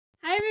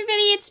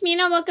everybody, it's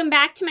Mena. Welcome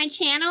back to my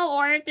channel,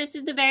 or if this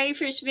is the very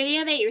first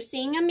video that you're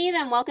seeing of me,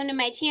 then welcome to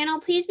my channel.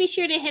 Please be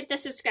sure to hit the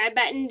subscribe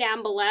button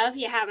down below if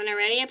you haven't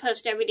already. I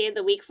post every day of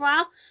the week for a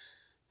while.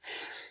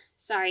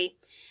 Sorry,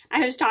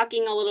 I was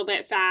talking a little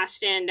bit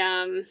fast and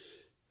I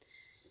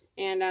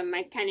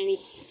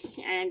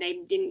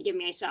didn't give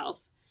myself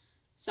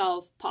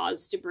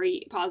pauses to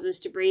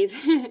breathe.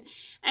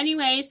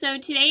 Anyway, so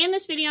today in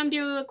this video I'm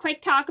doing a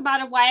quick talk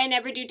about why I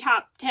never do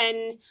top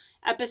 10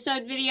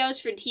 episode videos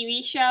for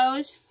TV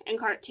shows and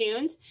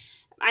cartoons.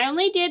 I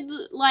only did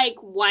like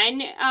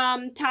one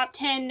top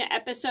 10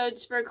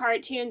 episodes for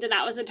cartoons, and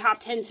that was the top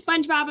 10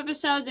 SpongeBob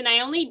episodes, and I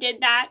only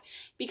did that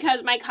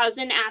because my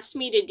cousin asked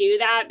me to do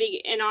that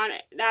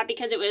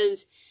because it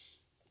was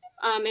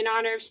in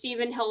honor of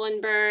Steven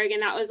Hillenburg,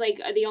 and that was like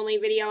the only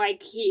video I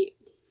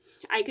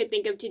could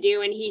think of to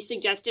do, and he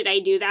suggested I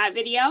do that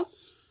video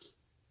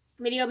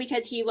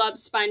because he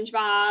loves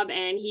SpongeBob,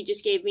 and he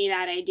just gave me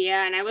that idea.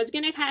 And I was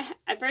gonna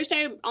at first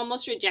I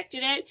almost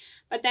rejected it,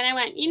 but then I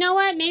went, you know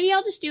what, maybe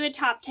I'll just do a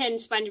top 10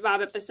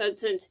 SpongeBob episode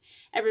since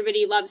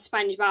everybody loves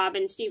SpongeBob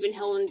and Steven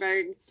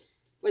Hillenburg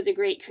was a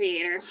great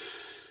creator.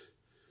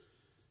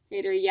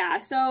 Yeah,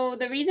 so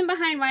the reason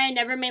behind why I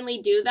never mainly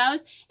do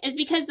those is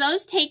because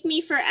those take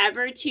me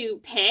forever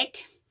to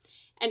pick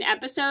an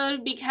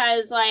episode,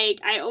 because like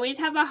I always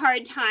have a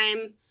hard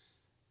time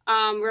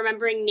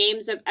remembering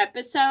names of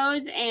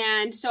episodes,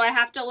 and so I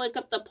have to look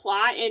up the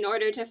plot in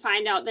order to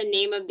find out the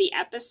name of the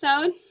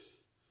episode.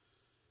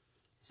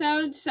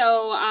 So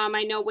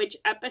I know which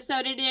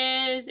episode it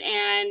is,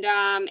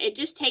 and it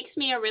just takes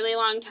me a really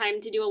long time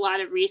to do a lot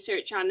of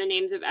research on the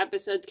names of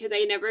episodes because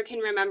I never can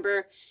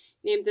remember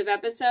names of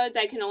episodes.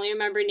 I can only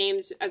remember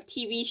names of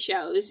TV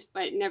shows,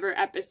 but never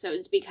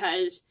episodes,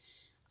 because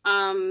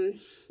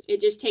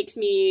it just takes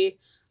me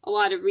a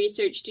lot of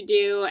research to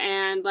do,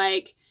 and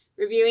like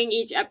reviewing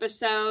each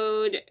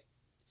episode,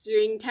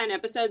 doing 10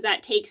 episodes,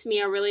 that takes me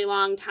a really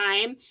long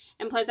time.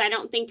 And plus, I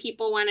don't think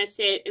people want to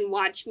sit and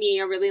watch me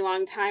a really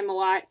long time a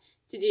lot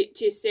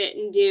to sit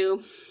and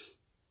do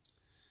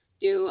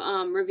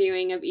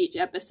reviewing of each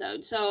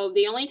episode. So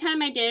the only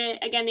time I did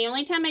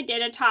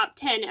a top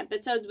 10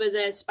 episodes was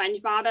a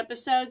SpongeBob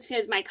episodes,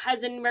 because my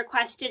cousin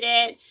requested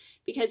it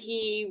because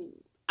he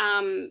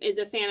is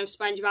a fan of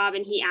SpongeBob,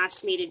 and he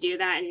asked me to do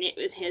that, and it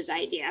was his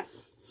idea,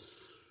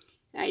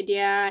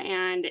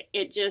 and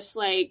it just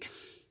like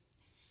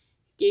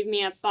gave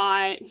me a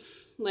thought,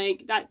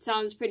 like that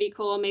sounds pretty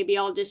cool, maybe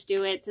I'll just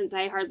do it, since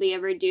I hardly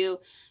ever do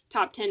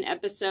top 10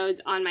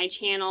 episodes on my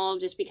channel,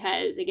 just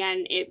because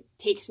again it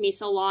takes me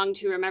so long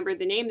to remember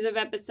the names of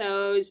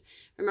episodes,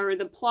 remember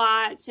the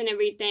plots and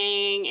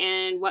everything,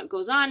 and what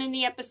goes on in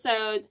the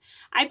episodes.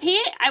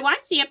 I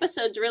watch the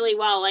episodes really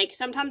well. Like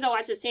sometimes I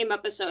watch the same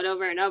episode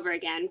over and over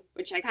again,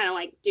 which I kind of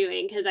like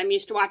doing because I'm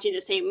used to watching the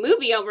same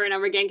movie over and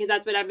over again, because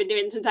that's what I've been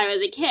doing since I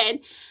was a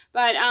kid.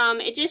 But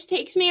it just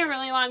takes me a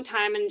really long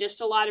time and just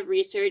a lot of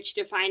research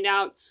to find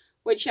out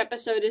which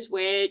episode is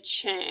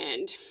which,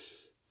 and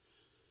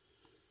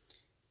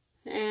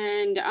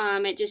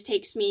it just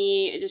takes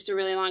me just a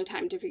really long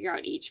time to figure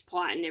out each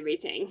plot and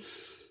everything.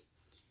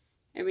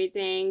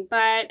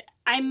 But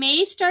I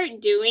may start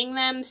doing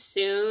them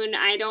soon.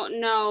 I don't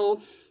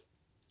know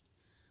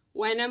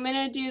when I'm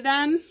gonna do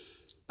them,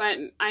 but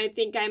I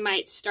think I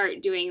might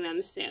start doing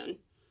them soon,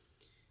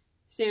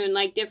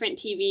 like different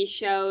TV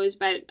shows,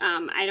 but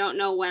I don't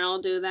know when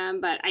I'll do them.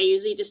 But I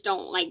usually just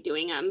don't like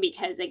doing them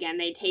because again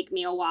they take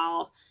me a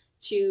while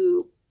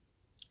to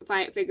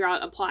figure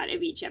out a plot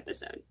of each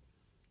episode.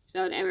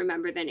 So I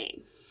remember the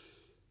name,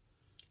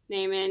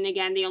 and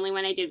again, the only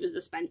one I did was the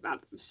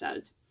SpongeBob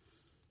episodes,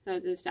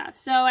 and stuff.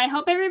 So I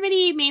hope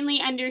everybody mainly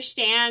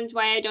understands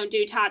why I don't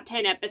do top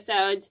 10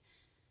 episodes.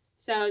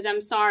 So I'm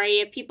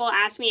sorry if people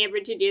ask me ever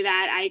to do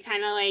that. I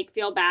kind of like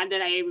feel bad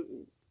that I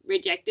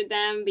rejected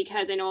them,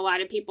 because I know a lot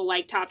of people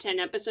like top 10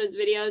 episodes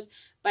videos,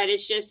 but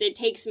it's just, it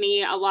takes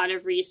me a lot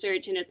of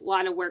research, and it's a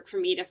lot of work for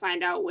me to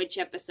find out which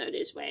episode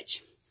is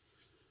which.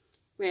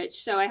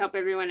 So I hope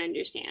everyone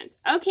understands.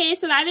 Okay,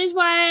 so that is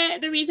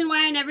the reason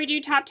why I never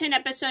do top 10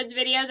 episodes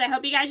videos. I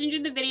hope you guys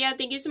enjoyed the video.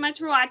 Thank you so much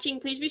for watching.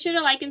 Please be sure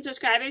to like and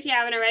subscribe if you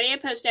haven't already. I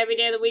post every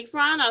day of the week for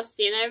all, and I'll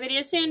see you in another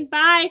video soon.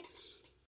 Bye!